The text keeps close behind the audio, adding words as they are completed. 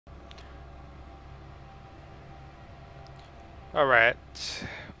Alright.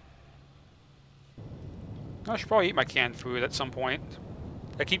 I should probably eat my canned food at some point.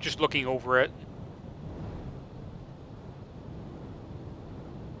 I keep just looking over it.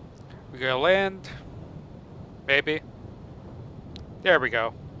 We gotta land. Maybe. There we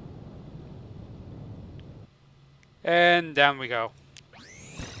go. And down we go.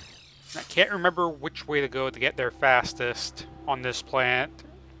 I can't remember which way to go to get there fastest on this planet.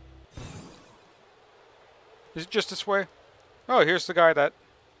 Is it just this way? Oh, here's the guy that...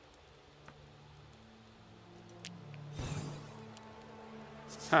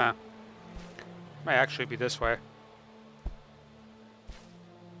 Huh. Might actually be this way.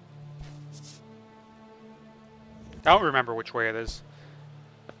 I don't remember which way it is.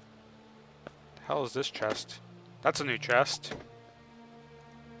 The hell is this chest? That's a new chest.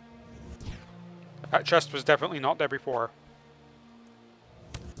 That chest was definitely not there before.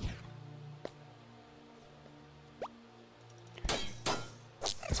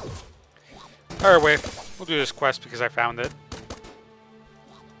 Alright, wait. We'll do this quest because I found it.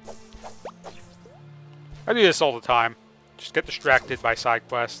 I do this all the time. Just get distracted by side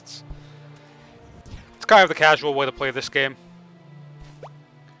quests. It's kind of the casual way to play this game.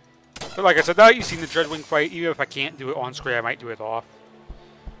 But like I said, now that you've seen the Dreadwing fight, even if I can't do it on screen, I might do it off.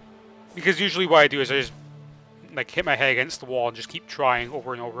 Because usually what I do is I just like hit my head against the wall and just keep trying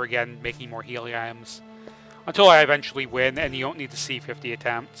over and over again, making more healing items. Until I eventually win, and you don't need to see 50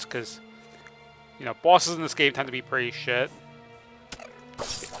 attempts, because, you know, bosses in this game tend to be pretty shit.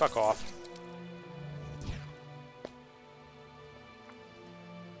 Fuck off.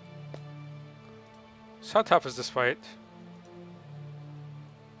 So how tough is this fight?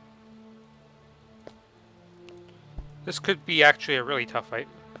 This could be actually a really tough fight.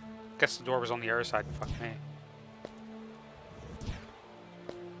 Guess the door was on the other side. Fuck me.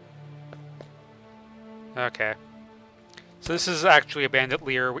 Okay. So this is actually a bandit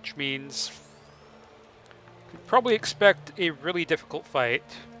lair, which means you could probably expect a really difficult fight.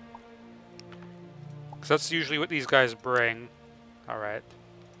 Because that's usually what these guys bring. Alright.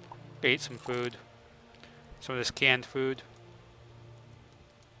 Ate some food. Some of this canned food.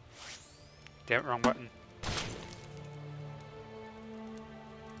 Damn it, wrong button.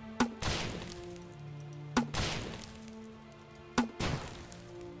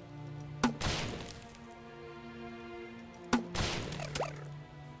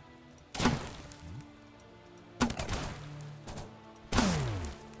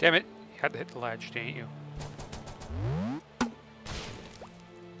 Damn it, you had to hit the ledge, didn't you?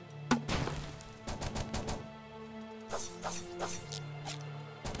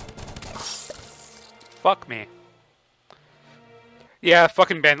 Fuck me. Yeah,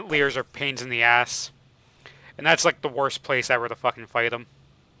 fucking bandit lairs are pains in the ass. And that's like the worst place ever to fucking fight them.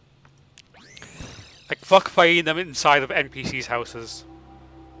 Like, fuck fighting them inside of NPCs' houses.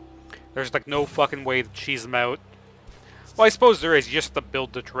 There's like no fucking way to cheese them out. Well, I suppose there is. You just have to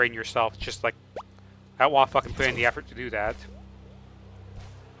build the terrain yourself. It's just like, I don't want to fucking put in the effort to do that.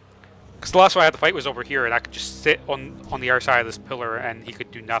 Because the last one I had to fight was over here, and I could just sit on the other side of this pillar, and he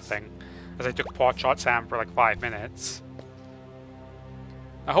could do nothing. As I took pot shots at him for like 5 minutes.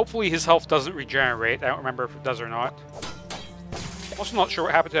 Now, hopefully his health doesn't regenerate. I don't remember if it does or not. I'm also not sure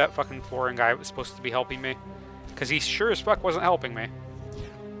what happened to that fucking floran guy that was supposed to be helping me. Because he sure as fuck wasn't helping me.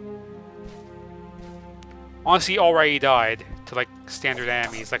 Honestly, already died to like standard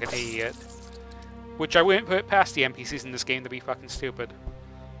enemies like an idiot. Which I wouldn't put past the NPCs in this game to be fucking stupid.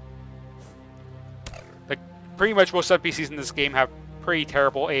 Like, pretty much most NPCs in this game have pretty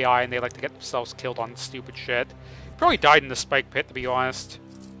terrible AI and they like to get themselves killed on stupid shit. Probably died in the spike pit, to be honest.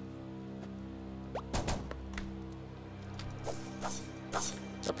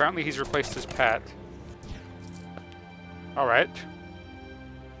 Apparently he's replaced his pet. Alright.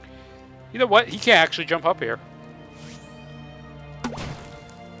 You know what? He can't actually jump up here.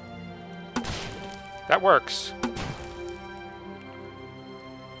 That works.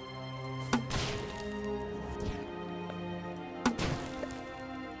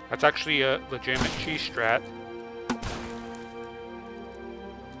 That's actually a legitimate cheese strat.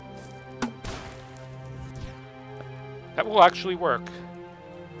 That will actually work.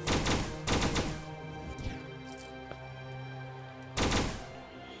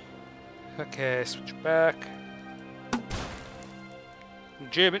 Okay, switch back.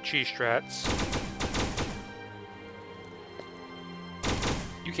 Legitimate cheese strats.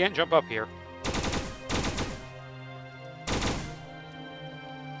 You can't jump up here.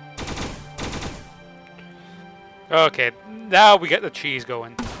 Okay, now we get the cheese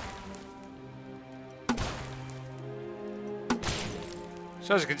going.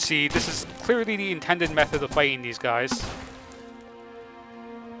 So as you can see, this is clearly the intended method of fighting these guys.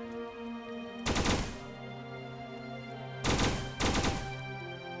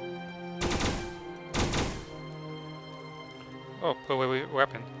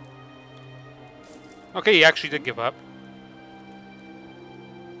 weapon. Okay, he actually did give up.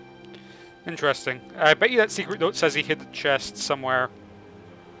 Interesting. I bet you that secret note says he hid the chest somewhere.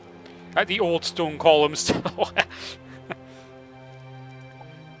 At the old stone columns.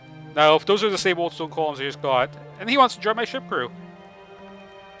 Now, if those are the same old stone columns I just got, and he wants to join my ship crew.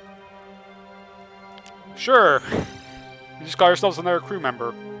 Sure. We just got ourselves another crew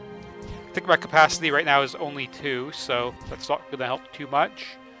member. I think my capacity right now is only 2, so that's not going to help too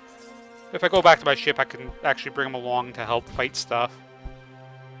much. If I go back to my ship, I can actually bring him along to help fight stuff.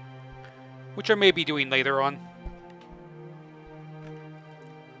 Which I may be doing later on.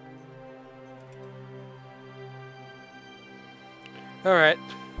 Alright.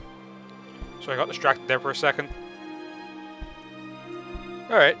 So I got distracted there for a second.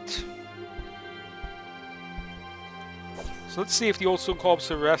 Alright. So let's see if the old stone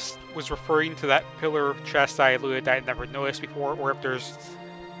columns arrest was referring to that pillar chest I alluded I had never noticed before, or if there's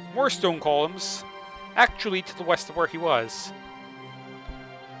more stone columns actually to the west of where he was.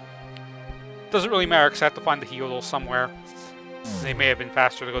 Doesn't really matter because I have to find the Hylotl somewhere. They may have been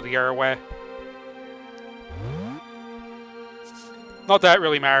faster to go the other way. Not that it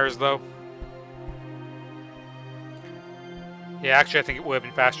really matters though. Yeah, actually I think it would have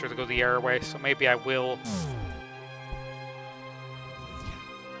been faster to go the other way, so maybe I will.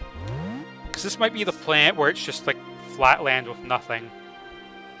 Because this might be the planet where it's just like flat land with nothing.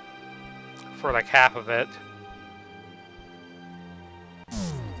 For like half of it.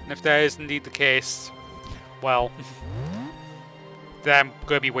 And if that is indeed the case, well, then I'm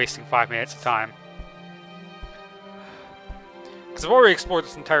going to be wasting 5 minutes of time. Because I've already explored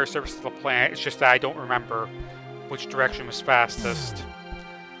this entire surface of the planet, it's just that I don't remember which direction was fastest.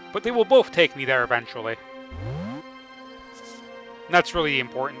 But they will both take me there eventually. And that's really the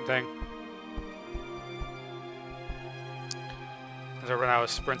important thing. As I run out of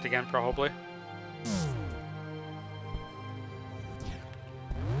sprint again, probably.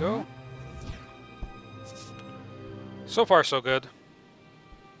 Go. So far, so good.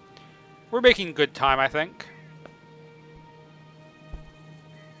 We're making good time, I think.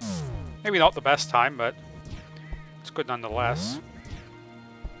 Maybe not the best time, but it's good nonetheless.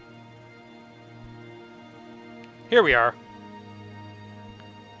 Here we are.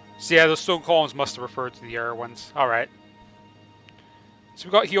 So yeah, those stone columns must have referred to the other ones. Alright. So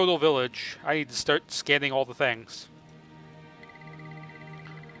we got Hylotl Village. I need to start scanning all the things.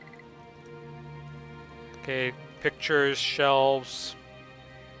 Okay, pictures, shelves.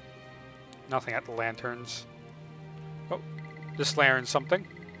 Nothing at the lanterns. Oh, this lantern's something.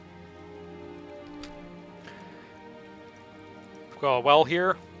 We've got a well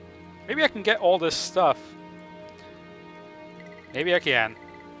here. Maybe I can get all this stuff. Maybe I can.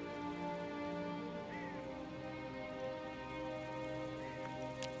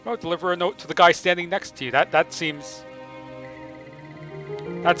 Oh, deliver a note to the guy standing next to you. That seems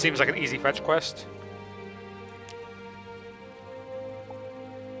like an easy fetch quest.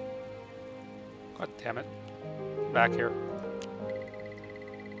 God damn it. Back here.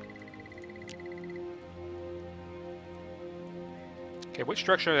 Okay, which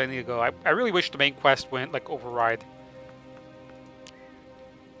direction do I need to go? I really wish the main quest went, like, override.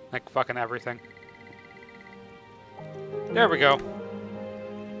 Like, fucking everything. There we go.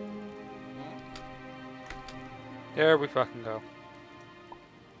 There we fucking go.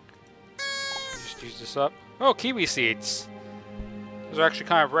 Just use this up. Oh, kiwi seeds! Those are actually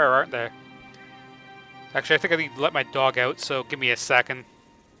kind of rare, aren't they? Actually, I think I need to let my dog out, so give me a second.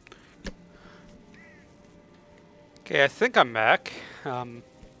 Okay, I think I'm back.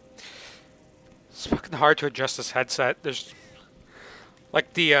 It's fucking hard to adjust this headset. There's...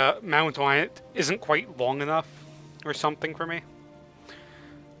 like, the mount on it isn't quite long enough or something for me.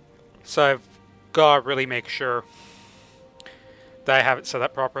 So I've gotta really make sure that I have it set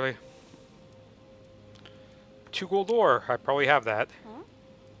up properly. 2 gold ore. I probably have that. Huh?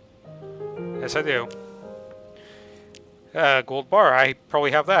 Yes, I do. Gold bar. I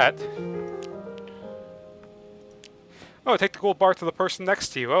probably have that. Oh, take the gold bar to the person next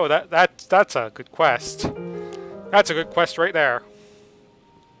to you. Oh, that's a good quest. That's a good quest right there.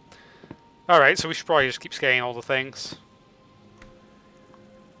 Alright, so we should probably just keep scanning all the things.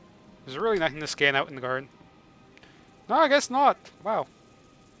 Is there really nothing to scan out in the garden? No, I guess not. Wow.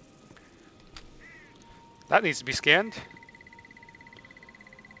 That needs to be scanned.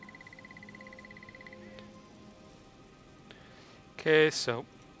 Okay, so...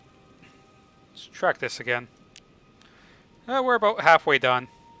 let's track this again. We're about halfway done.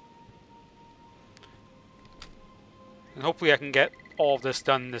 And hopefully I can get all of this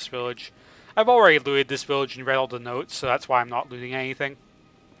done in this village. I've already looted this village and read all the notes, so that's why I'm not looting anything.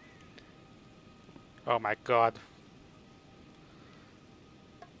 Oh my god.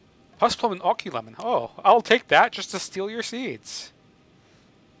 Huskplum and Oculemon. Oh, I'll take that just to steal your seeds.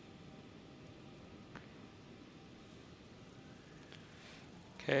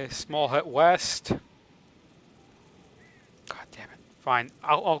 Okay, small hut west. God damn it. Fine,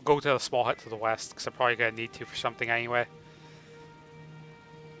 I'll go to the small hut to the west, because I'm probably going to need to for something anyway.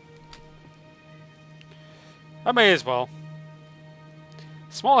 I may as well.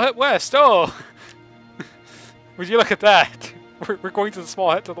 Small hut west, oh! Would you look at that? We're going to the small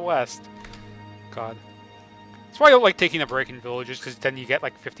hut to the west. God. That's why I don't like taking a break in villages, because then you get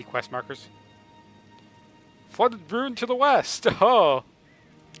like 50 quest markers. Flooded ruin to the west, oh!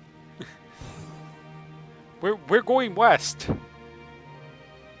 We're going west.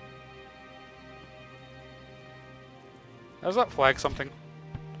 Does that flag something?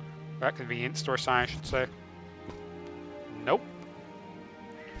 That convenience store sign, I should say. Nope.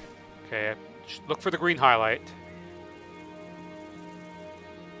 Okay, look for the green highlight.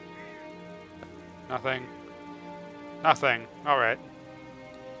 Nothing. Nothing. Alright.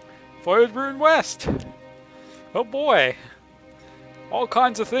 Flooded ruin west! Oh boy! All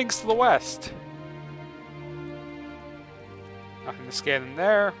kinds of things to the west. Nothing to scan in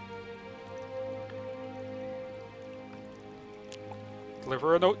there.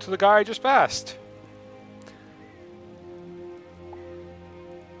 Deliver a note to the guy I just passed.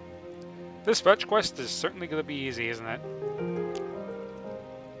 This fetch quest is certainly going to be easy, isn't it?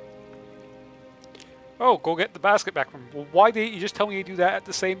 Oh, go get the basket back from... Well, why didn't you just tell me you do that at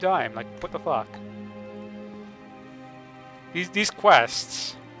the same time? Like, what the fuck? These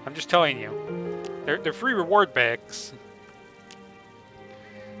quests, I'm just telling you, they're free reward bags.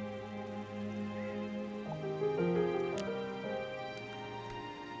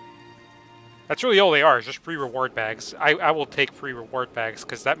 That's really all they are, is just free reward bags. I will take free reward bags,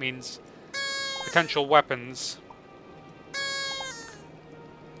 because that means potential weapons.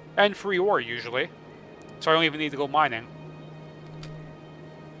 And free ore, usually. So I don't even need to go mining.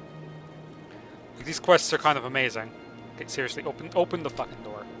 These quests are kind of amazing. Okay, seriously, open the fucking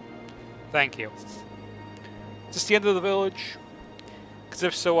door. Thank you. Is this the end of the village? Because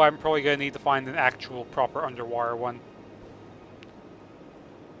if so, I'm probably going to need to find an actual proper underwater one.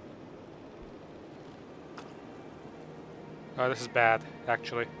 Oh, this is bad,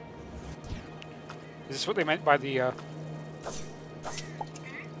 actually. Is this what they meant by the, I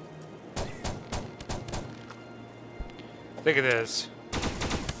think it is.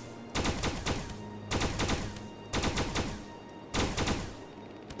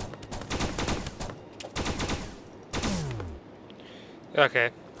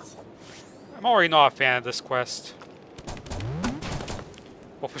 Okay. I'm already not a fan of this quest.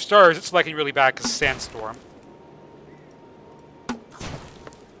 Well, for starters, it's lagging really bad because of Sandstorm.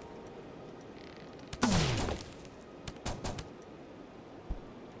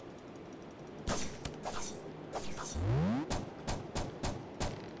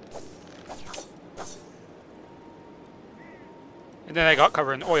 And then I got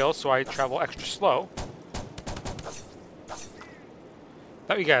covered in oil, so I travel extra slow.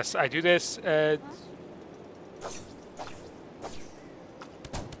 Let me guess, I do this I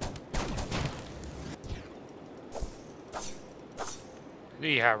knew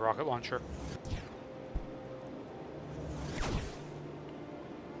you had a rocket launcher.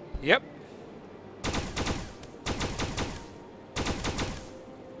 Yep.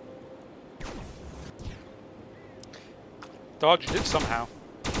 Dodged it somehow.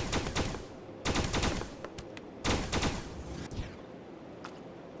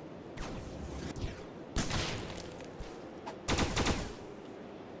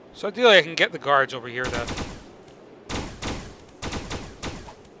 So ideally I can get the guards over here to...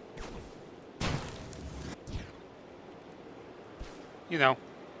 you know,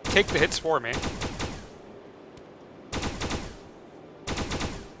 take the hits for me.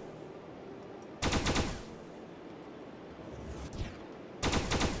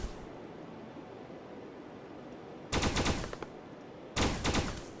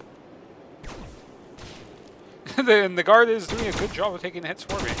 And the guard is doing a good job of taking the hits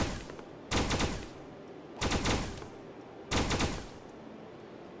for me.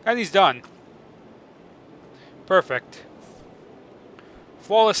 And he's done. Perfect.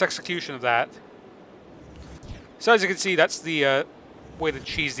 Flawless execution of that. So as you can see, that's the way to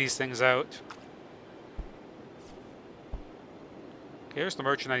cheese these things out. Okay, here's the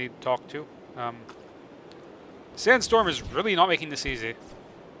merchant I need to talk to. Sandstorm is really not making this easy.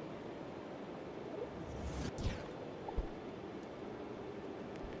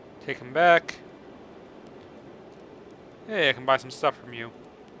 Take him back. Hey, I can buy some stuff from you.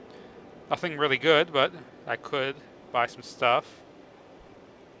 Nothing really good, but I could buy some stuff.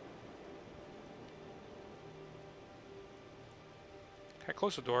 Can I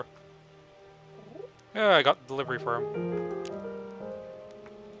close the door? Yeah, I got delivery for him.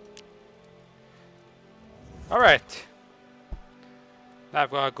 Alright. Now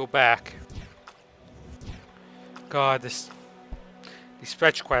I've got to go back. God, these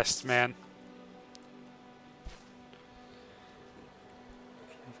fetch quests, man.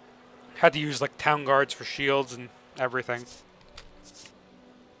 Had to use like town guards for shields and everything.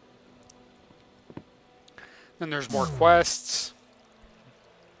 Then there's more quests.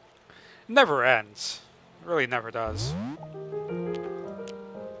 It never ends. It really never does.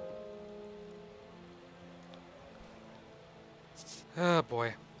 Oh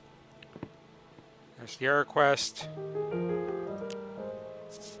boy. There's the air quest.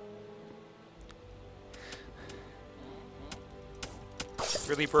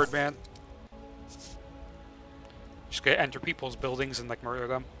 Really, Birdman? Just gonna enter people's buildings and like murder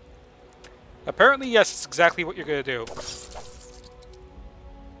them? Apparently, yes, it's exactly what you're gonna do.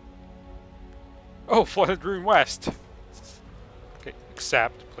 Oh, Flooded Rune West. Okay,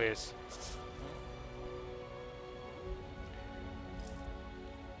 accept, please.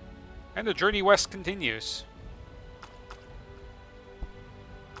 And the journey west continues.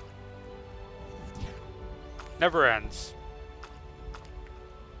 Never ends.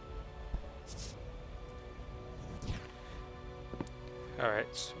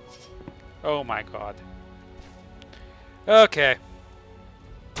 Alright. Oh my god. Okay.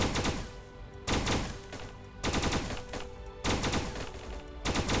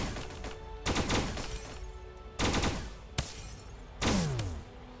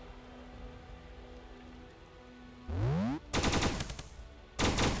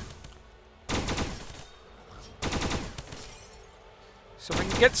 So if we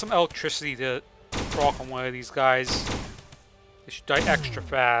can get some electricity to proc on one of these guys, they should die extra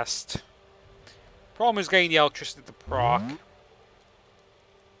fast. Problem is getting the electricity to proc.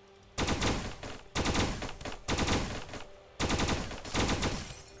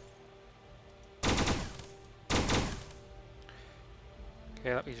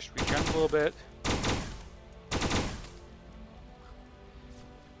 Okay, let me just regen a little bit.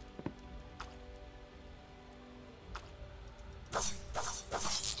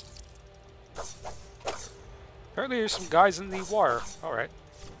 Apparently there's some guys in the water. Alright.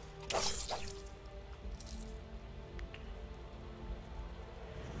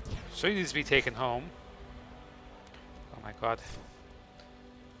 So he needs to be taken home. Oh my god.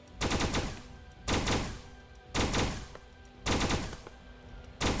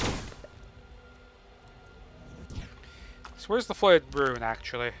 So where's the Flooded Rune,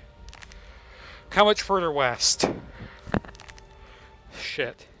 actually? How much further west?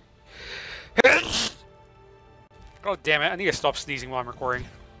 Shit. Oh damn it, I need to stop sneezing while I'm recording.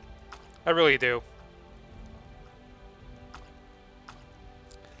 I really do.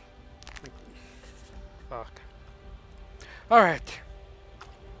 Fuck. Alright.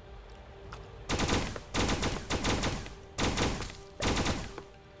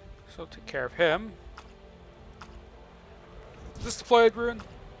 So take care of him. Is this the Flooded Rune?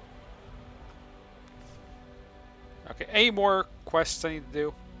 Okay, any more quests I need to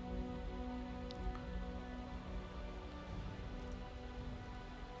do?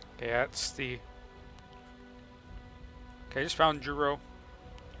 Okay, that's the... Okay, I just found Juro.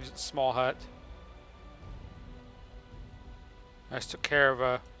 He's at the small hut. I just took care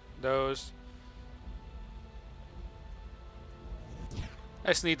of those. I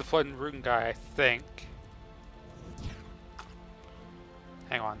just need the Flooded Rune guy, I think.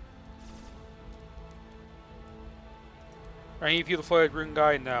 Hang on. Are any of you the Flooded Rune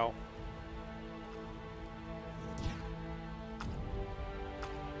guy? No.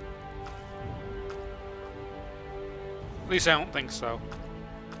 At least I don't think so.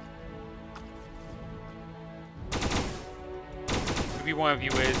 Maybe one of you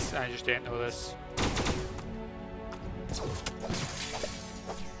is, I just didn't know this.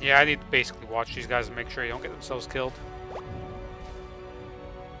 Yeah, I need to basically watch these guys and make sure they don't get themselves killed.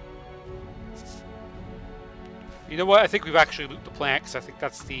 You know what? I think we've actually looped the plant, because I think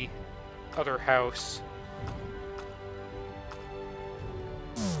that's the other house.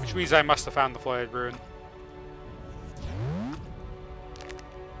 Which means I must have found the Flooded Rune.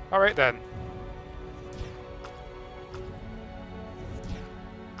 Alright then.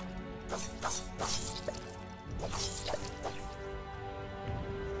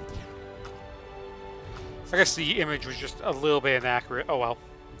 I guess the image was just a little bit inaccurate. Oh well.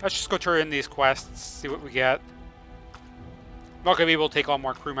 Let's just go turn in these quests, see what we get. I'm not going to be able to take on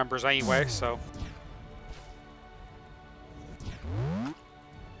more crew members anyway, so...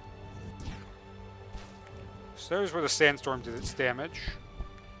 So there's where the sandstorm did its damage.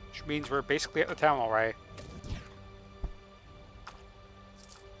 Which means we're basically at the town already.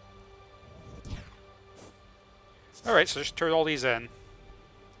 Alright, so just turn all these in.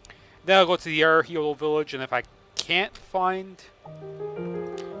 Then I'll go to the other Hylotl village, and if I can't find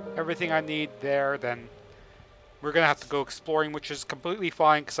everything I need there, then we're going to have to go exploring, which is completely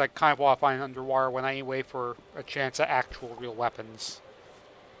fine, because I kind of want to find an underwater one anyway for a chance at actual real weapons.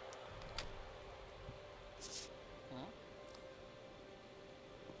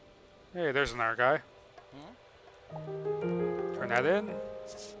 Hey, there's another guy. Turn that in.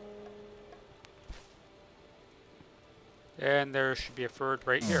 And there should be a third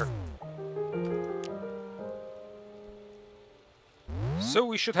right here. So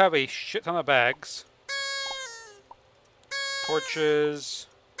we should have a shit ton of bags. Torches.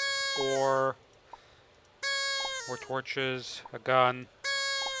 More torches. A gun.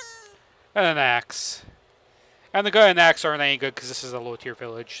 And an axe. And the gun and axe aren't any good because this is a low tier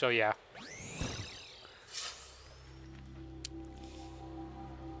village, so yeah.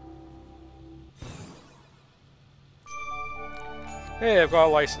 Hey, I've got a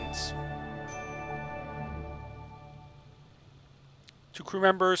license. 2 crew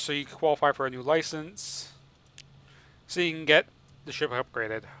members, so you can qualify for a new license. So you can get the ship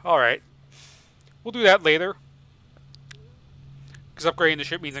upgraded. Alright. We'll do that later. Because upgrading the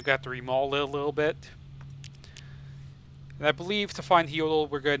ship means I'm going to have to remodel it a little bit. And I believe to find Hylotl,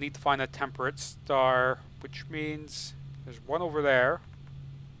 we're going to need to find a temperate star, which means there's one over there.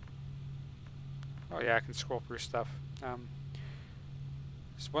 Oh yeah, I can scroll through stuff.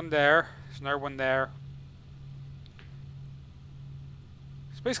 There's one there. There's another one there.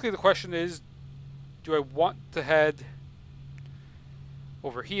 So basically the question is, do I want to head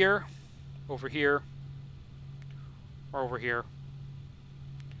over here, or over here?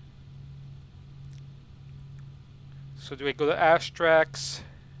 So do I go to Astrax,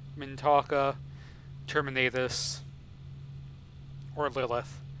 Mintaka, Terminatus, or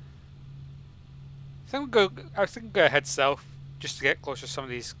Lilith? I think I'm gonna head south just to get closer to some of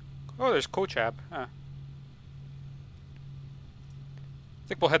these. Oh, there's Kochab. Huh. I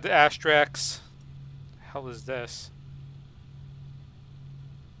think we'll head to Astrax. The hell is this?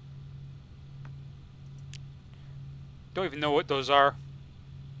 Don't even know what those are.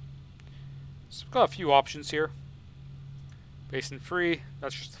 So we've got a few options here. Basin free,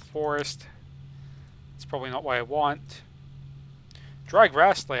 that's just a forest. It's probably not what I want. Dry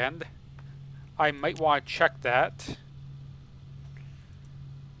grassland. I might want to check that.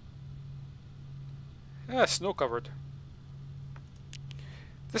 Yeah, snow covered.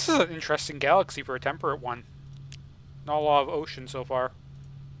 This is an interesting galaxy for a temperate one. Not a lot of ocean so far.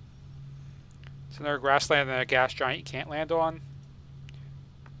 It's another grassland and a gas giant you can't land on.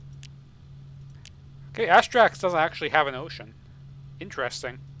 Okay, Astrax doesn't actually have an ocean.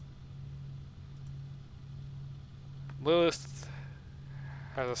 Interesting. Lilith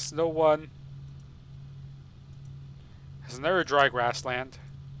has a snow one. Has another dry grassland.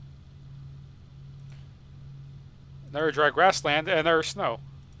 Another dry grassland and another snow.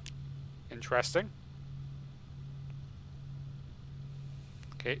 Interesting.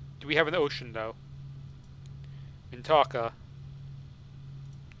 Okay, do we have an ocean though? Mintaka.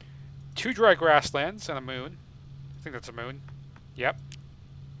 2 dry grasslands and a moon. I think that's a moon. Yep.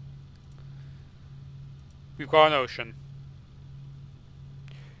 We've got an ocean.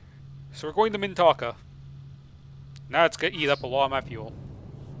 So we're going to Mintaka. Now it's going to eat up a lot of my fuel.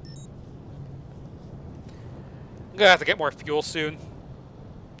 I'm going to have to get more fuel soon.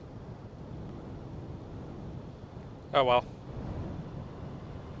 Oh well.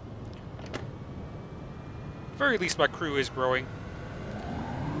 At the very least my crew is growing.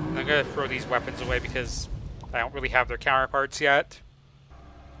 And I'm going to throw these weapons away because I don't really have their counterparts yet.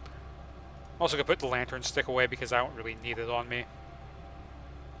 I'm also going to put the lantern stick away because I don't really need it on me.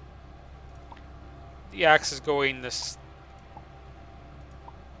 The axe is going this...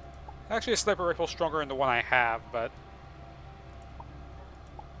 Actually, a sniper rifle is stronger than the one I have, but...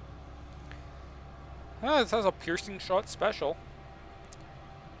 this has a piercing shot special.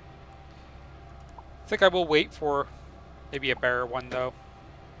 I think I will wait for maybe a better one, though.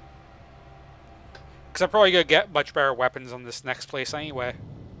 Because I'm probably going to get much better weapons on this next place anyway.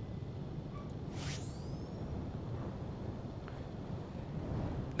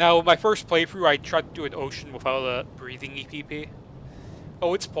 Now, my first playthrough, I tried to do an ocean without a breathing EPP.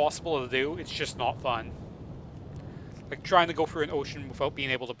 Oh, it's possible to do, it's just not fun. Like trying to go through an ocean without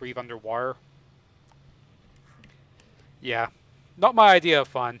being able to breathe underwater. Yeah. Not my idea of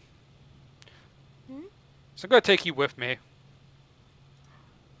fun. So I'm gonna take you with me.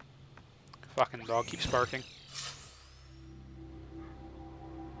 Fucking dog keeps barking.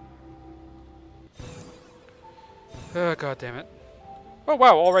 Oh, god damn it. Oh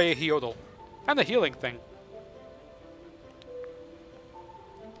wow, already a Hylotl. And a healing thing.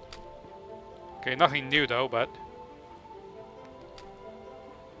 Okay, nothing new though, but...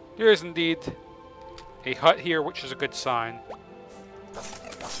 there is indeed a hut here, which is a good sign.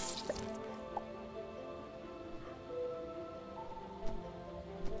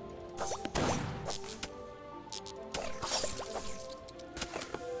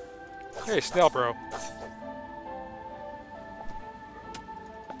 Hey, snail bro.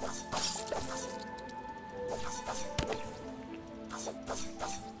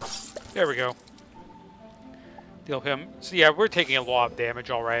 There we go. Deal him. So yeah, we're taking a lot of damage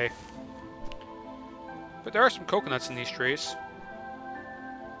already. But there are some coconuts in these trees.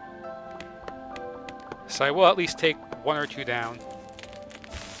 So I will at least take 1 or 2 down.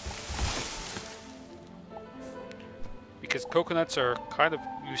 Because coconuts are kind of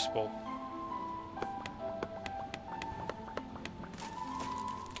useful.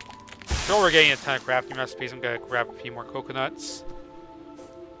 So we're getting a ton of crafting recipes. I'm gonna grab a few more coconuts.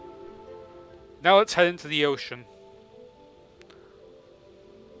 Now let's head into the ocean.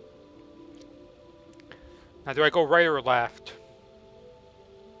 Now do I go right or left?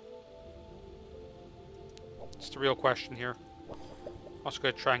 It's the real question here. I'm also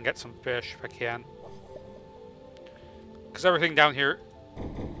gonna try and get some fish if I can. Because everything down here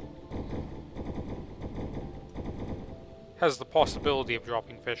has the possibility of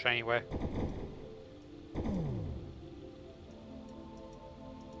dropping fish anyway.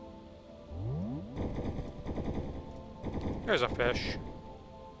 There's a fish.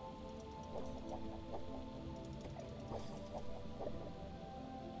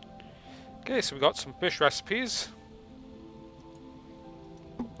 Okay, so we got some fish recipes.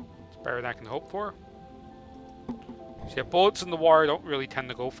 It's better than I can hope for. So yeah, bullets in the water don't really tend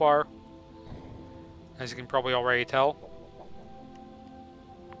to go far, as you can probably already tell.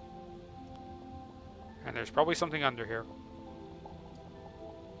 And there's probably something under here.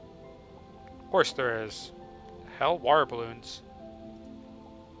 Of course there is. Hell, water balloons.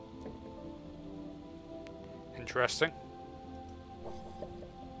 Interesting.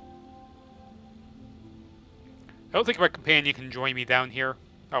 I don't think my companion can join me down here.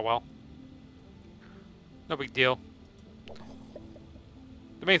 Oh well. No big deal.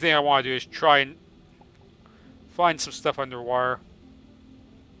 The main thing I want to do is try and find some stuff underwater.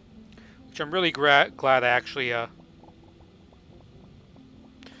 Which I'm really glad I actually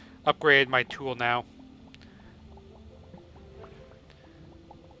upgraded my tool now.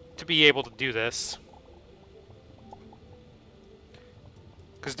 To be able to do this.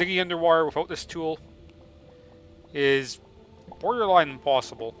 Because digging underwater without this tool is borderline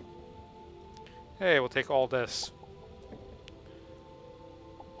impossible. Hey, we'll take all this.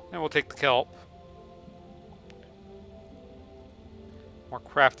 And we'll take the kelp. More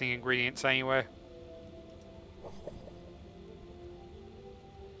crafting ingredients anyway.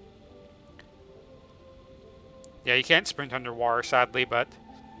 Yeah, you can't sprint underwater, sadly, but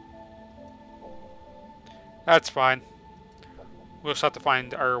that's fine. We'll just have to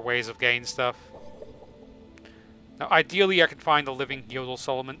find our ways of getting stuff. Now, ideally, I could find a living Hylotl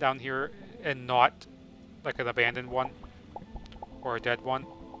settlement down here and not like an abandoned one or a dead one.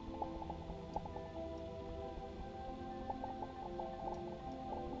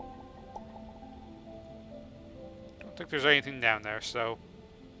 I don't think there's anything down there, so...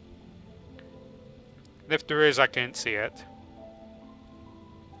 And if there is, I can't see it.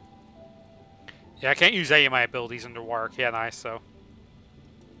 Yeah, I can't use any of my abilities underwater, can I? So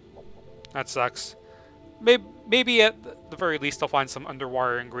that sucks. Maybe at the very least I'll find some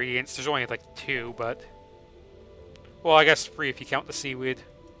underwater ingredients. There's only like 2, but... well, I guess 3 if you count the seaweed.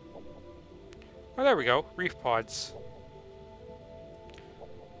 Oh, there we go. Reef pods.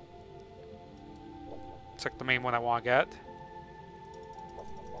 It's like the main one I want to get.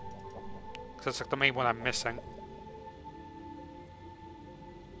 So it's like the main one I'm missing.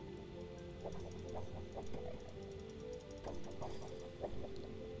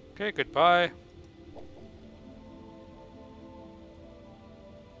 Okay, goodbye.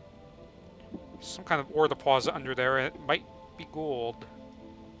 Some kind of ore deposit under there. It might be gold.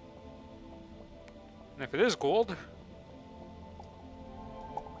 And if it is gold,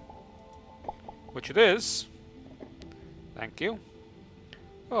 which it is, thank you.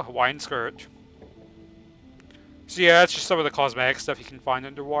 Oh, Hawaiian skirt. So yeah, that's just some of the cosmetic stuff you can find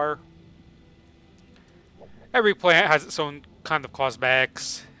underwater. Every plant has its own kind of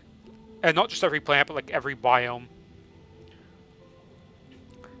cosmetics. And not just every plant, but like every biome.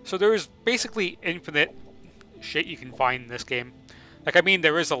 So there's basically infinite shit you can find in this game. Like, I mean,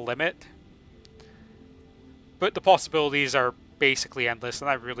 there is a limit. But the possibilities are basically endless, and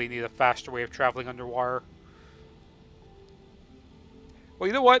I really need a faster way of traveling underwater. Well,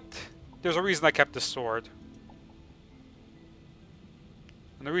 you know what? There's a reason I kept this sword.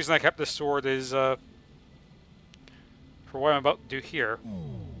 And the reason I kept this sword is, for what I'm about to do here.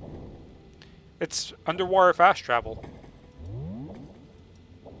 It's underwater fast travel.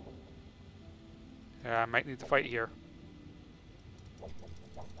 Yeah, I might need to fight here.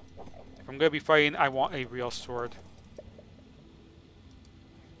 If I'm going to be fighting, I want a real sword.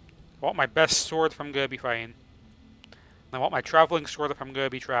 I want my best sword if I'm going to be fighting. And I want my traveling sword if I'm going to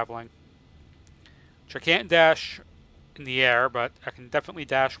be traveling. Which I can't dash in the air, but I can definitely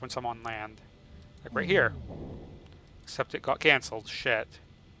dash once I'm on land. Like right here. Except it got cancelled. Shit.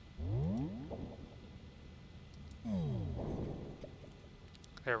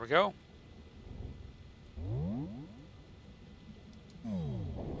 There we go.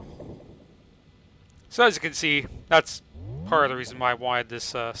 So as you can see, that's part of the reason why I wanted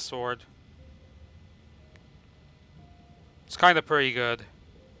this sword. It's kind of pretty good.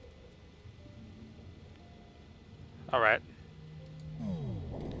 Alright.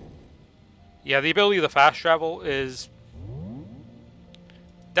 Yeah, the ability to fast travel is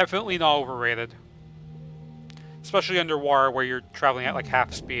definitely not overrated. Especially underwater where you're traveling at like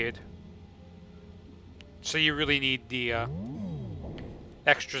half speed. So you really need the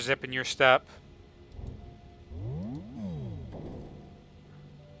extra zip in your step.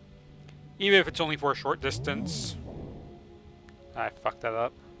 Even if it's only for a short distance. I fucked that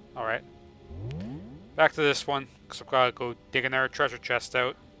up. Alright. Back to this one, because I've got to go dig another treasure chest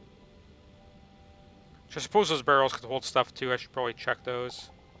out. Which I suppose those barrels could hold stuff too. I should probably check those.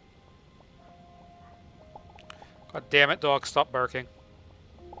 God damn it, dog. Stop barking.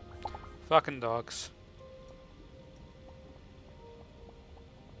 Fucking dogs.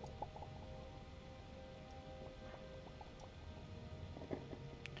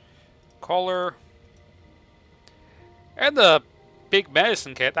 Collar. And the big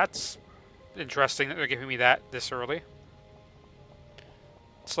medicine kit. That's interesting that they're giving me that this early.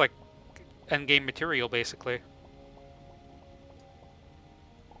 It's like endgame material, basically.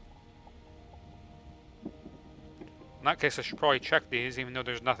 In that case, I should probably check these, even though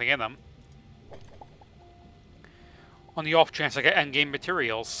there's nothing in them. On the off chance I get endgame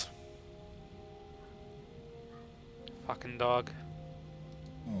materials. Fucking dog.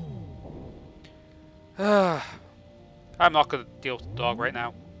 I'm not going to deal with the dog right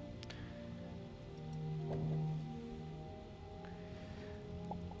now.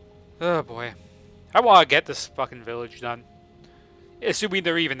 Oh boy. I want to get this fucking village done. Assuming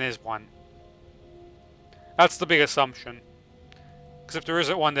there even is one. That's the big assumption. Because if there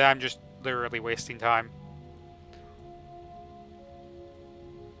isn't one, then I'm just literally wasting time.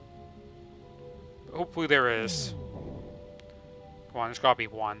 But hopefully there is. Come on, there's gotta be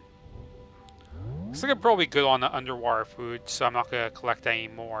one. Looks like I'm probably good on the underwater food, so I'm not gonna collect any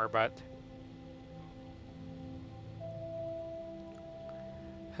more, but...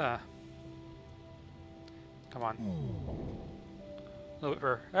 Huh. Come on. A little bit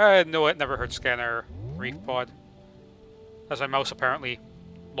for... no, it never hurts scanner reef pod. As my mouse apparently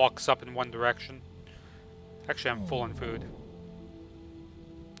locks up in one direction. Actually, I'm full on food.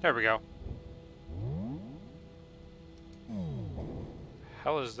 There we go.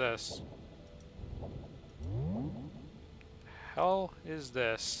 Hell is this? Hell is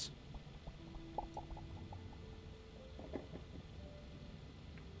this?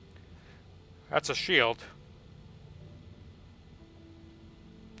 That's a shield.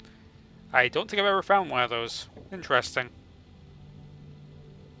 I don't think I've ever found one of those. Interesting.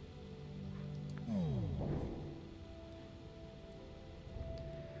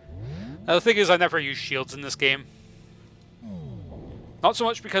 Now the thing is, I never use shields in this game. Not so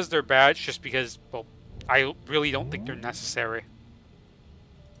much because they're bad, just because, well, I really don't think they're necessary.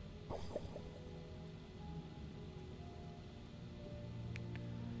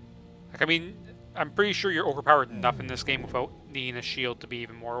 Like, I mean, I'm pretty sure you're overpowered enough in this game without needing a shield to be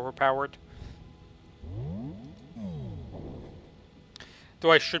even more overpowered.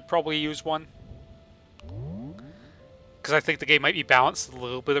 Though I should probably use one. Because I think the game might be balanced a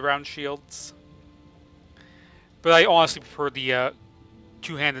little bit around shields. But I honestly prefer the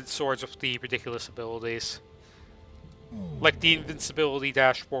two-handed swords with the ridiculous abilities. Like the invincibility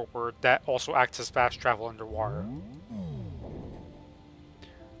dash forward that also acts as fast travel underwater.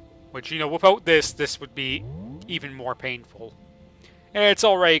 Which, you know, without this, this would be even more painful. And it's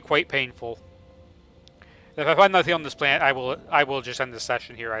already quite painful. If I find nothing on this planet, I will just end the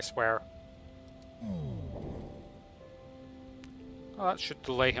session here, I swear. Well, that should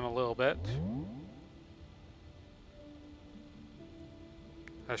delay him a little bit.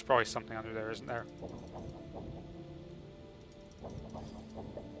 There's probably something under there, isn't there?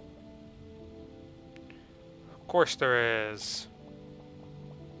 Of course there is.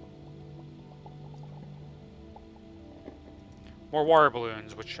 More water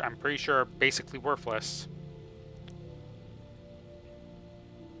balloons, which I'm pretty sure are basically worthless.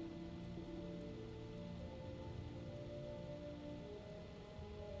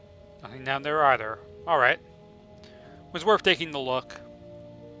 Nothing down there either. Alright. Was worth taking the look.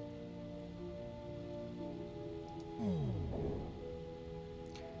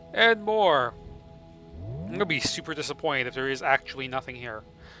 And more. I'm gonna be super disappointed if there is actually nothing here.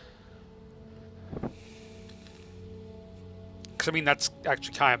 Because, I mean, that's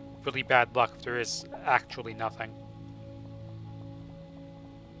actually kind of really bad luck if there is actually nothing.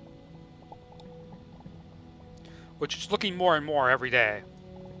 Which is looking more and more every day.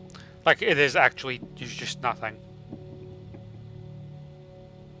 Like, it is actually just nothing.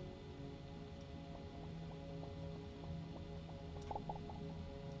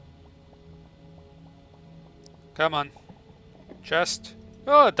 Come on. Chest.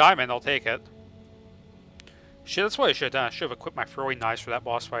 Oh, a diamond, I'll take it. Shit, that's what I should have done. I should have equipped my throwing knives for that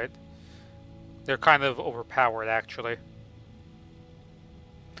boss fight. They're kind of overpowered, actually.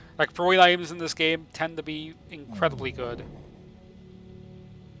 Like, throwing items in this game tend to be incredibly good.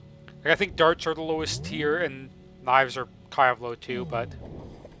 Like, I think darts are the lowest tier, and knives are kind of low too, but...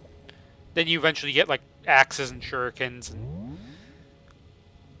 then you eventually get, like, axes and shurikens and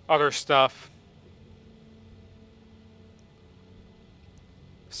other stuff.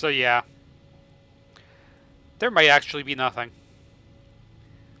 So, yeah. There might actually be nothing.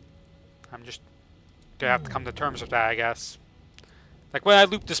 I'm just gonna have to come to terms with that, I guess. Like, when I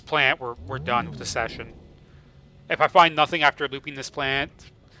loop this plant, we're done with the session. If I find nothing after looping this plant,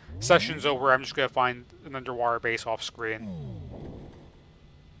 session's over. I'm just gonna find an underwater base off screen.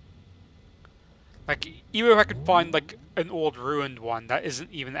 Like, even if I could find, like, an old ruined one that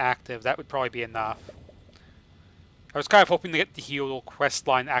isn't even active, that would probably be enough. I was kind of hoping to get the Hylotl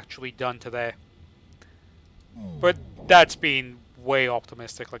questline actually done today. But that's being way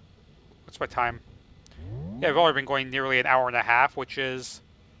optimistic. Like, what's my time? Yeah, I've already been going nearly an hour and a half, which is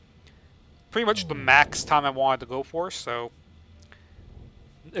pretty much the max time I wanted to go for, so...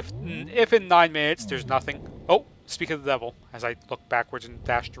 If in 9 minutes there's nothing... Oh, speak of the devil, as I look backwards and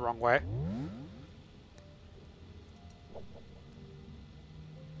dash the wrong way.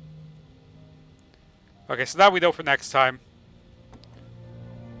 Okay, so that we know for next time.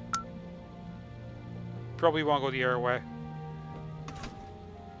 Probably won't go the other way.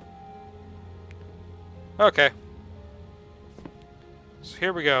 Okay. So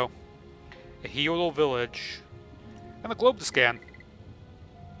here we go. A Hylotl village. And a globe to scan.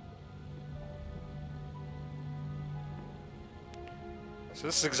 So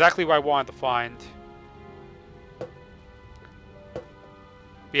this is exactly what I wanted to find. But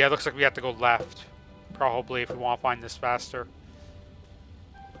yeah, it looks like we have to go left. Probably if we want to find this faster.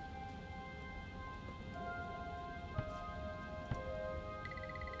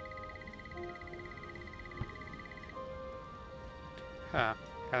 Huh.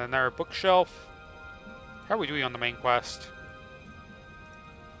 And another bookshelf. How are we doing on the main quest?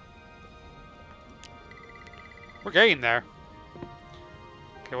 We're getting there.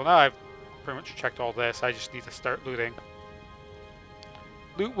 Okay, well now I've pretty much checked all this. I just need to start looting.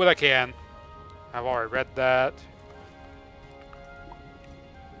 Loot what I can. I've already read that.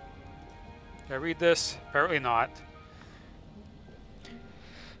 Did I read this? Apparently not.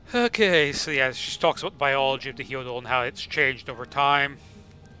 Okay, so yeah, it just talks about the biology of the Hylotl and how it's changed over time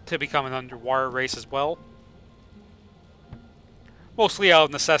to become an underwater race as well. Mostly out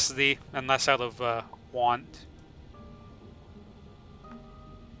of necessity and less out of want.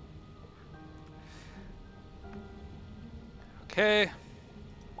 Okay.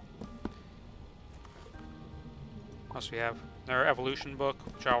 What else we have? Another evolution book,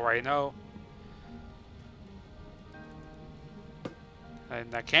 which I already know.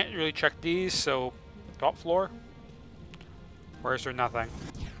 And I can't really check these, so top floor. Or is there nothing?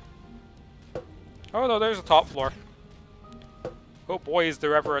 Oh no, there's a top floor. Oh boy, is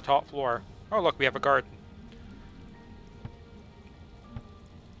there ever a top floor. Oh look, we have a garden.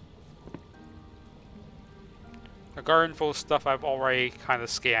 A garden full of stuff I've already kind of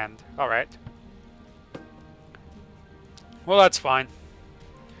scanned. Alright. Well, that's fine.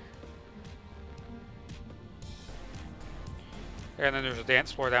 And then there's a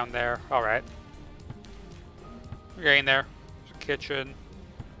dance floor down there. Alright. We're getting there. There's a kitchen.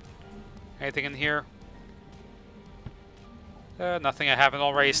 Anything in here? Nothing I haven't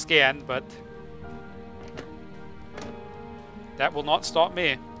already scanned, but that will not stop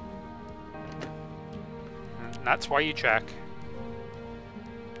me. And that's why you check.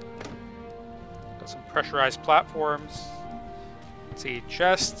 Got some pressurized platforms. Let's see,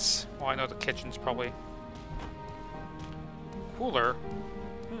 chests. Well, I know the kitchen's probably cooler.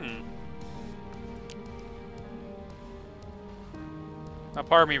 Now,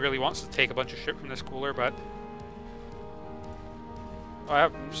 part of me really wants to take a bunch of shit from this cooler, but I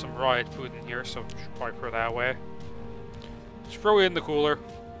have some raw food in here, so I should probably throw that away. Just throw it in the cooler.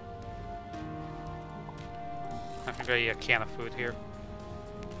 I think I get a can of food here.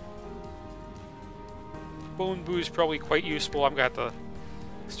 Bone boo is probably quite useful. I'm gonna have to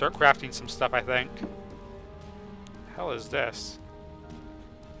start crafting some stuff, I think. The hell is this?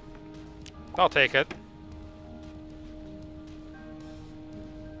 I'll take it.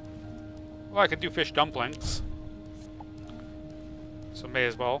 Well, I can do fish dumplings. So may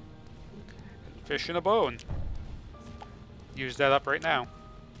as well. Fish in a bone. Use that up right now.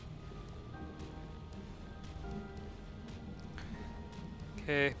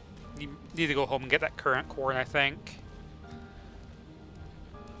 Okay. Need to go home and get that current corn, I think.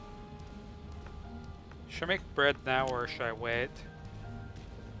 Should I make bread now or should I wait?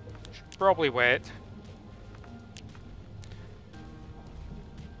 Should probably wait.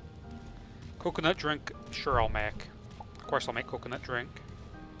 Coconut drink, sure I'll make. Of course I'll make coconut drink.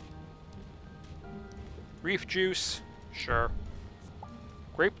 Reef juice, sure.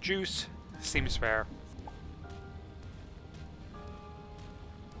 Grape juice, seems fair.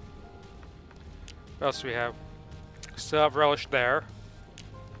 What else do we have? Still have relish there.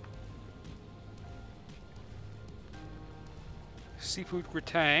 Seafood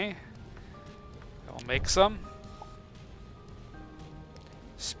gratin. I'll make some.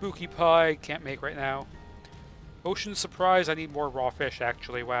 Spooky pie, can't make right now. Ocean surprise, I need more raw fish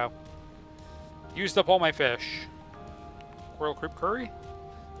actually, wow. Used up all my fish. Coral creep curry?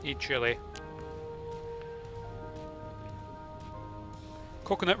 Need chili.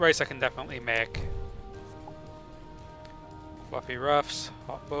 Coconut rice I can definitely make. Fluffy ruffs,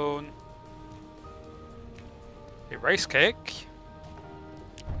 hot bone. A rice cake.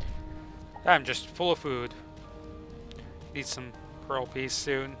 I'm just full of food. Need some pearl peas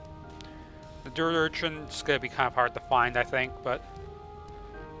soon. The dirt urchin is going to be kind of hard to find, I think, but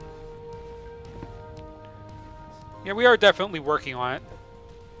yeah, we are definitely working on it.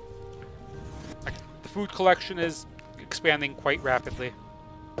 Like, the food collection is expanding quite rapidly.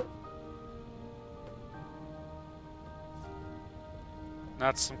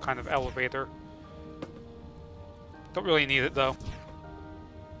 That's some kind of elevator. Don't really need it though.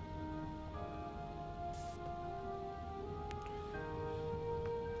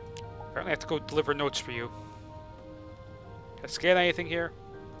 Apparently I have to go deliver notes for you. Can I scan anything here?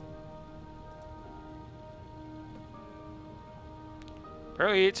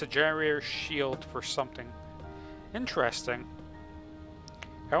 Apparently it's a generator shield for something. Interesting.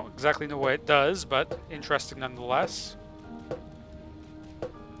 I don't exactly know what it does, but interesting nonetheless.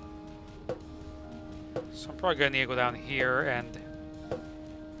 So I'm probably going to need to go down here and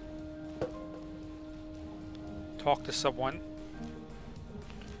talk to someone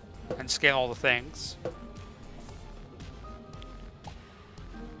and scan all the things.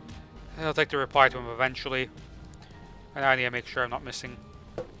 I'll take the reply to him eventually. And I need to make sure I'm not missing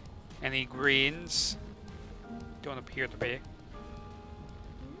any greens. Don't appear to be.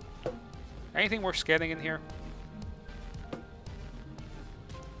 Anything worth scanning in here?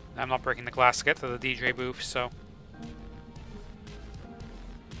 I'm not breaking the glass to get to the DJ booth, so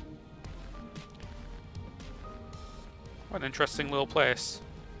what an interesting little place.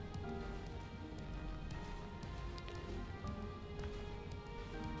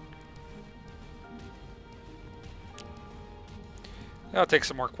 I'll take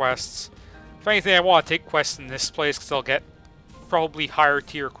some more quests. If anything, I want to take quests in this place because I'll get probably higher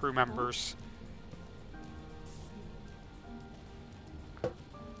tier crew members.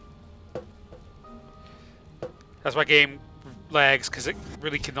 That's why game lags, because it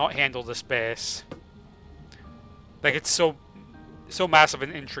really cannot handle this base. Like, it's so massive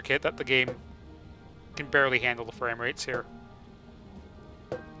and intricate that the game can barely handle the frame rates here.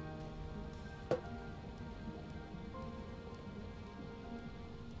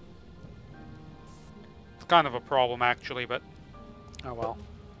 kind of a problem, actually, but oh well.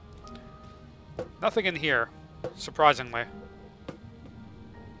 Nothing in here, surprisingly.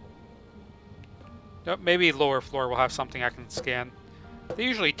 Nope, maybe lower floor will have something I can scan. They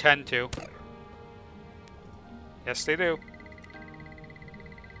usually tend to. Yes, they do.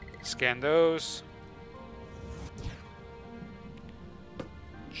 Scan those.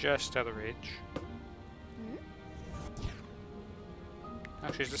 Just out of reach.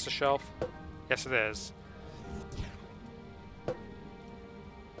 Actually, is this a shelf? Yes, it is.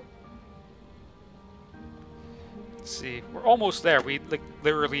 Let's see. We're almost there. We like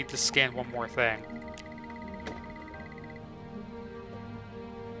literally need to scan one more thing.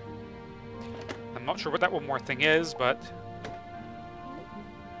 I'm not sure what that one more thing is, but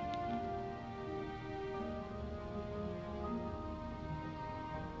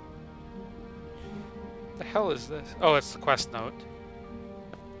the hell is this? Oh, it's the quest note.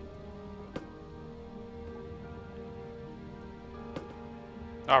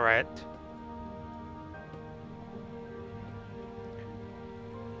 Alright.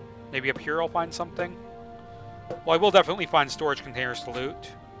 Maybe up here I'll find something? Well, I will definitely find storage containers to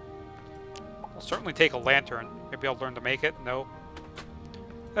loot. I'll certainly take a lantern. Maybe I'll learn to make it? No.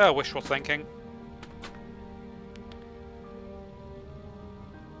 Wishful thinking.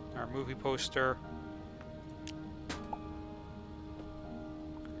 Our movie poster.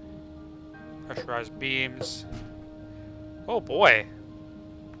 Pressurized beams. Oh boy!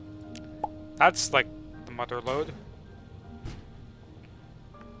 That's like the mother lode.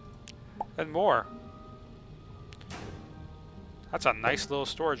 And more. That's a nice little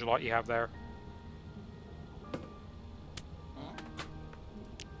storage lot you have there.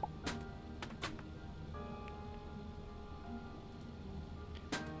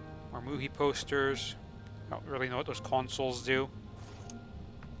 More movie posters. I don't really know what those consoles do.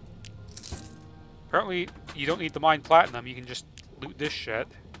 Apparently, you don't need to mine platinum. You can just loot this shit.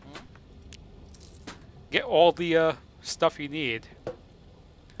 Get all the stuff you need.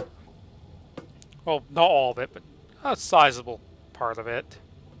 Well, not all of it, but a sizable part of it.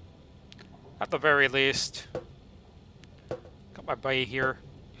 At the very least. Got my buddy here.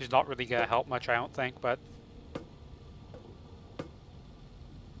 He's not really going to help much, I don't think, but...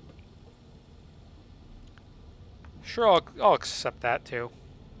 Sure, I'll accept that, too.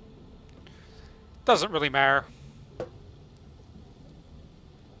 Doesn't really matter.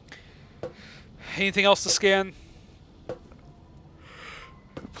 Anything else to scan?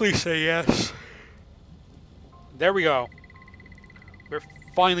 Please say yes. There we go. We're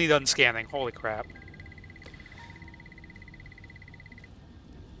finally done scanning. Holy crap.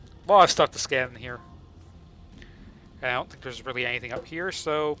 A lot of stuff to scan in here. And I don't think there's really anything up here,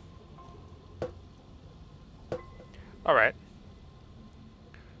 so... Alright.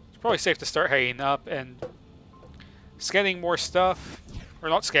 It's probably safe to start heading up and... scanning more stuff. Or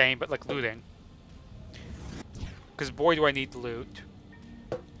not scanning, but like looting. Because boy do I need to loot.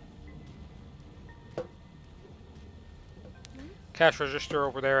 Cash register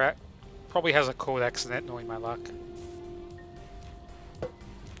over there probably has a codex in it, knowing my luck.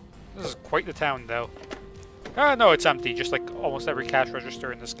 This is quite the town, though. No, it's empty, just like almost every cash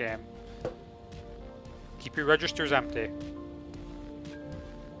register in this game. Keep your registers empty.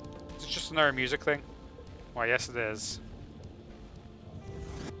 Is it just another music thing? Why, yes it is.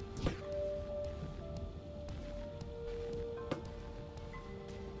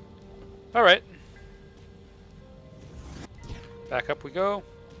 Alright. Back up we go.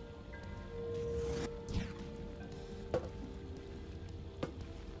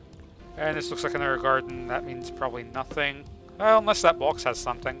 And this looks like another garden. That means probably nothing. Well, unless that box has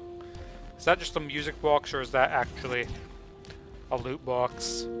something. Is that just a music box or is that actually a loot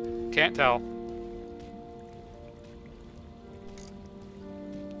box? Can't tell.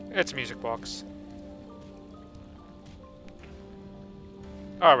 It's a music box.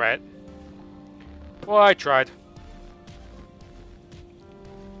 Alright. Well, I tried.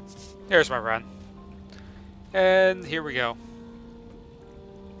 There's my run. And here we go.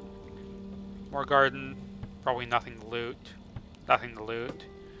 More garden. Probably nothing to loot. Nothing to loot.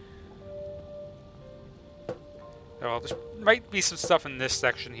 Oh, there might be some stuff in this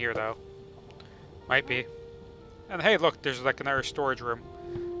section here, though. Might be. And hey, look, there's like another storage room.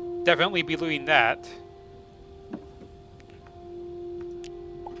 Definitely be looting that.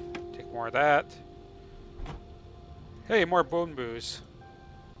 Take more of that. Hey, more bone booze.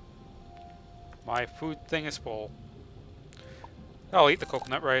 My food thing is full. I'll eat the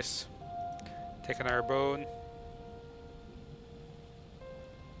coconut rice. Take another bone.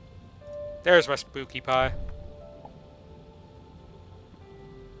 There's my spooky pie.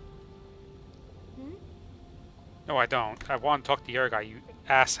 No, I don't. I want to talk to the other guy, you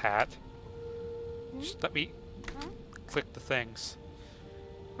asshat. Just let me click the things.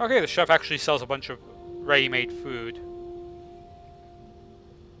 Okay, the chef actually sells a bunch of ready-made food.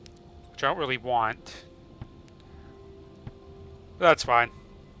 Which I don't really want. But that's fine.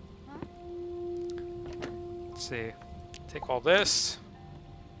 Let's see. Take all this.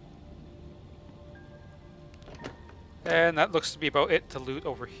 And that looks to be about it to loot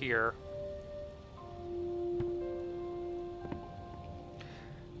over here.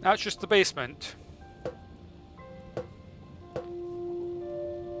 Now it's just the basement.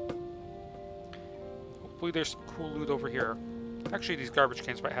 Hopefully there's some cool loot over here. Actually, these garbage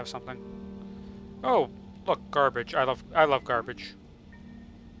cans might have something. Oh, look, garbage. I love garbage.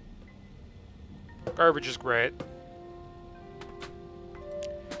 Garbage is great.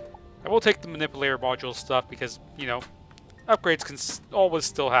 I will take the manipulator module stuff because, you know, upgrades can always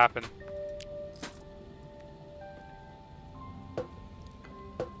still happen.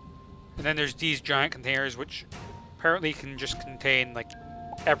 And then there's these giant containers, which apparently can just contain, like,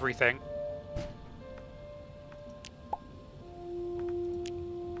 everything.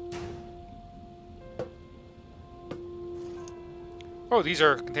 Oh, these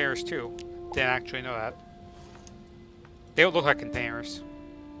are containers too. Didn't actually know that. They don't look like containers.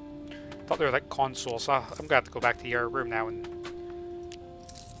 Thought they were like consoles. So I'm gonna have to go back to your room now and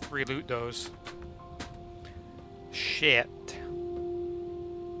re-loot those. Shit.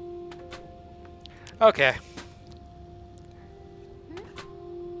 Okay.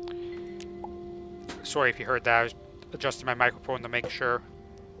 Sorry if you heard that. I was adjusting my microphone to make sure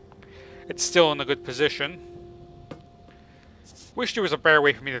it's still in a good position. Wish there was a better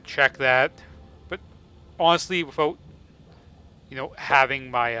way for me to check that, but honestly, without, you know, having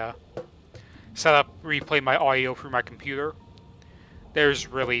my setup replay my audio through my computer, there's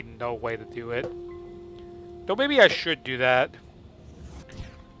really no way to do it. Though maybe I should do that.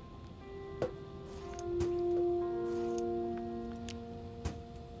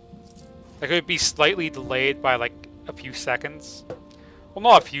 Like, it would be slightly delayed by like a few seconds. Well,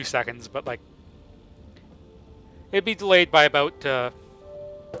 not a few seconds, but like it'd be delayed by about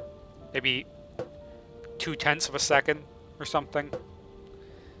maybe 0.2 of a second or something.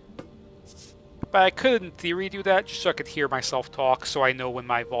 But I could, in theory, do that just so I could hear myself talk, so I know when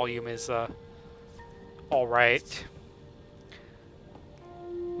my volume is alright.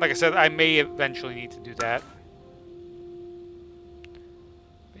 Like I said, I may eventually need to do that.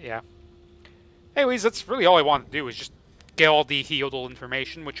 But yeah. Anyways, that's really all I wanted to do, is just get all the Hylotl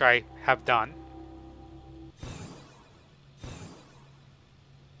information, which I have done.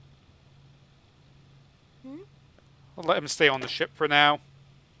 I'll let him stay on the ship for now.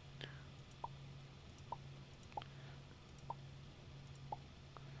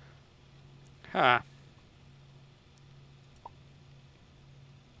 Huh.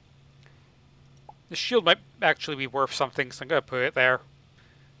 The shield might actually be worth something, so I'm gonna put it there.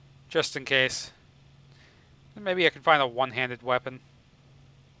 Just in case. And maybe I can find a one-handed weapon.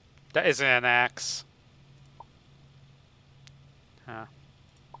 That isn't an axe. Huh.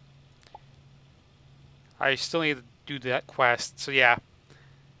 I still need to do that quest, so yeah.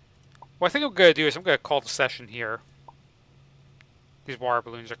 What I think I'm gonna do is I'm gonna call the session here. These water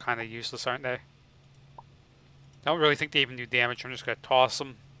balloons are kind of useless, aren't they? I don't really think they even do damage. I'm just going to toss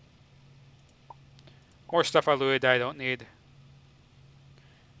them. More stuff I looted that I don't need.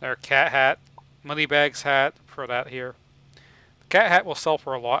 There, cat hat. Moneybags hat. For that here. The cat hat will sell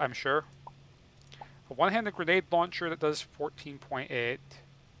for a lot, I'm sure. A one-handed grenade launcher that does 14.8.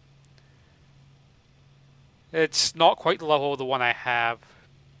 It's not quite the level of the one I have.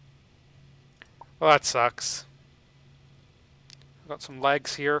 Well, that sucks. Got some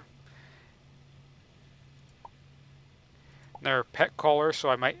legs here. Another pet collar, so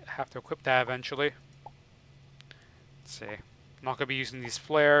I might have to equip that eventually. Let's see. I'm not going to be using these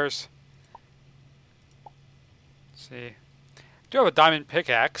flares. Let's see. I do have a diamond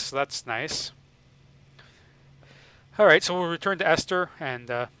pickaxe, so that's nice. Alright, so we'll return to Esther, and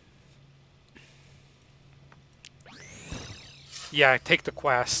yeah, take the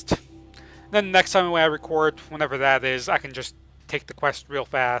quest. Then next time when I record, whenever that is, I can just take the quest real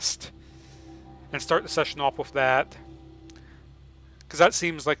fast and start the session off with that, because that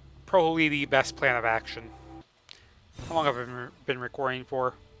seems like probably the best plan of action. How long have I been recording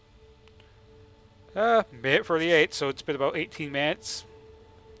for? Minute 38, so it's been about 18 minutes.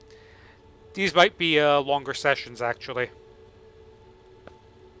 These might be longer sessions, actually.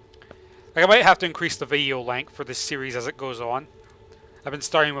 Like, I might have to increase the video length for this series as it goes on. I've been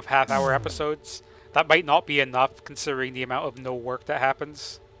starting with half-hour episodes. That might not be enough, considering the amount of no work that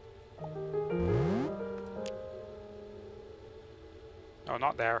happens. Oh,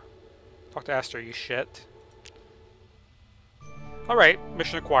 not there. Talk to Esther, you shit. Alright,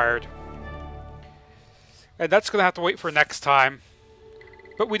 mission acquired. And that's gonna have to wait for next time.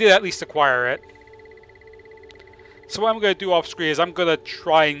 But we did at least acquire it. So what I'm gonna do off screen is I'm gonna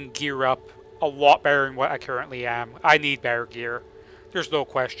try and gear up a lot better than what I currently am. I need better gear. There's no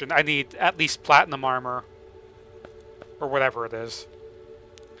question. I need at least platinum armor. Or whatever it is.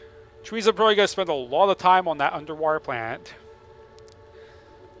 Which means I'm probably gonna spend a lot of time on that underwater planet.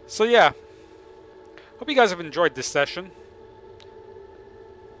 So yeah. Hope you guys have enjoyed this session.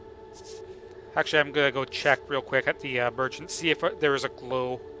 Actually, I'm gonna go check real quick at the merchant, see if there is a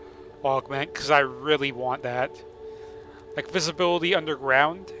glow augment, because I really want that. Like, visibility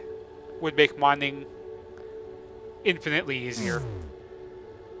underground would make mining infinitely easier.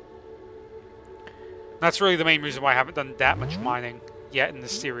 That's really the main reason why I haven't done that much mining yet in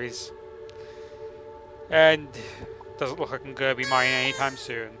this series. And doesn't look like I'm gonna be mining anytime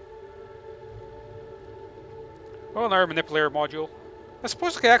soon. Oh, another manipulator module. I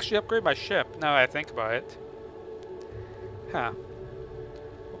suppose I could actually upgrade my ship, now that I think about it. Huh.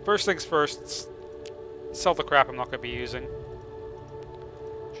 Well, first things first, sell the crap I'm not going to be using.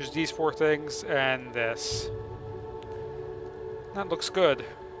 Just these 4 things, and this. That looks good.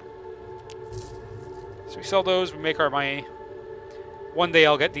 So we sell those, we make our money. One day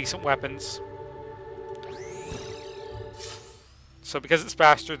I'll get decent weapons. So because it's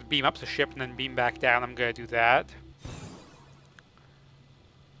faster to beam up the ship and then beam back down, I'm going to do that.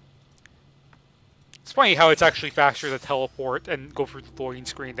 It's funny how it's actually faster to teleport and go through the loading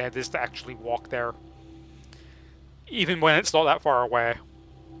screen than it is to actually walk there. Even when it's not that far away.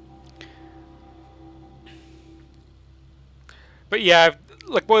 But yeah,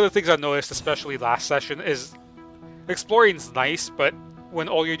 like one of the things I noticed, especially last session, is exploring's nice, but when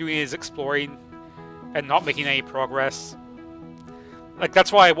all you're doing is exploring and not making any progress, like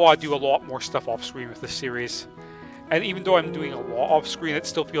that's why I want to do a lot more stuff off screen with this series. And even though I'm doing a lot off screen, it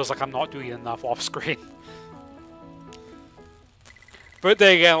still feels like I'm not doing enough off screen. But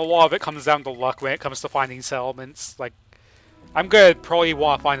then again, a lot of it comes down to luck when it comes to finding settlements. Like, I'm gonna probably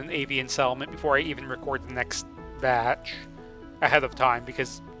want to find an avian settlement before I even record the next batch ahead of time,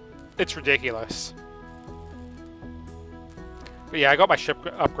 because it's ridiculous. But yeah, I got my ship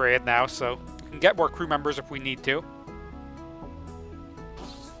upgraded now, so we can get more crew members if we need to.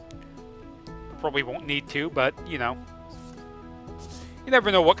 Probably won't need to, but, you know. You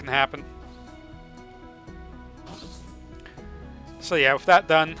never know what can happen. So yeah, with that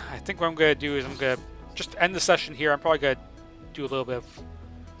done, I think what I'm going to do is I'm going to just end the session here. I'm probably going to do a little bit of...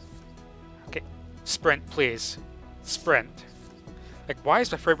 Okay, sprint, please. Sprint. Like, why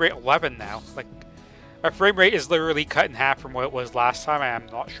is my frame rate 11 now? Like, my frame rate is literally cut in half from what it was last time, and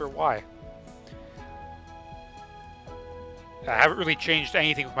I'm not sure why. I haven't really changed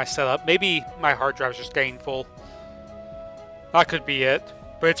anything with my setup. Maybe my hard drive's just getting full. That could be it.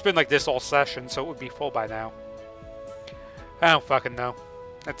 But it's been like this all session, so it would be full by now. I don't fucking know.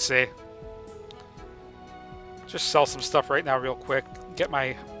 Let's see. Just sell some stuff right now real quick. Get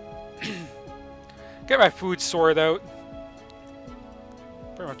my... get my food sorted out.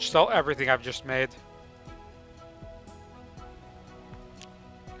 Pretty much sell everything I've just made.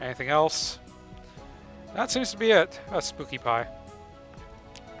 Anything else? That seems to be it. A spooky pie.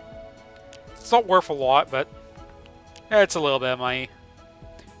 It's not worth a lot, but yeah, it's a little bit of money.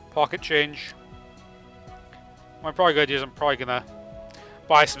 Pocket change. What I'm probably going to do is I'm probably going to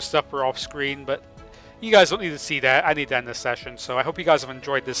buy some stuff for off screen, but you guys don't need to see that. I need to end this session, so I hope you guys have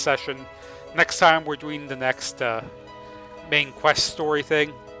enjoyed this session. Next time we're doing the next main quest story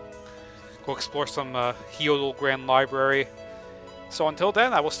thing. Go explore some Hylotl Grand Library. So until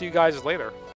then, I will see you guys later.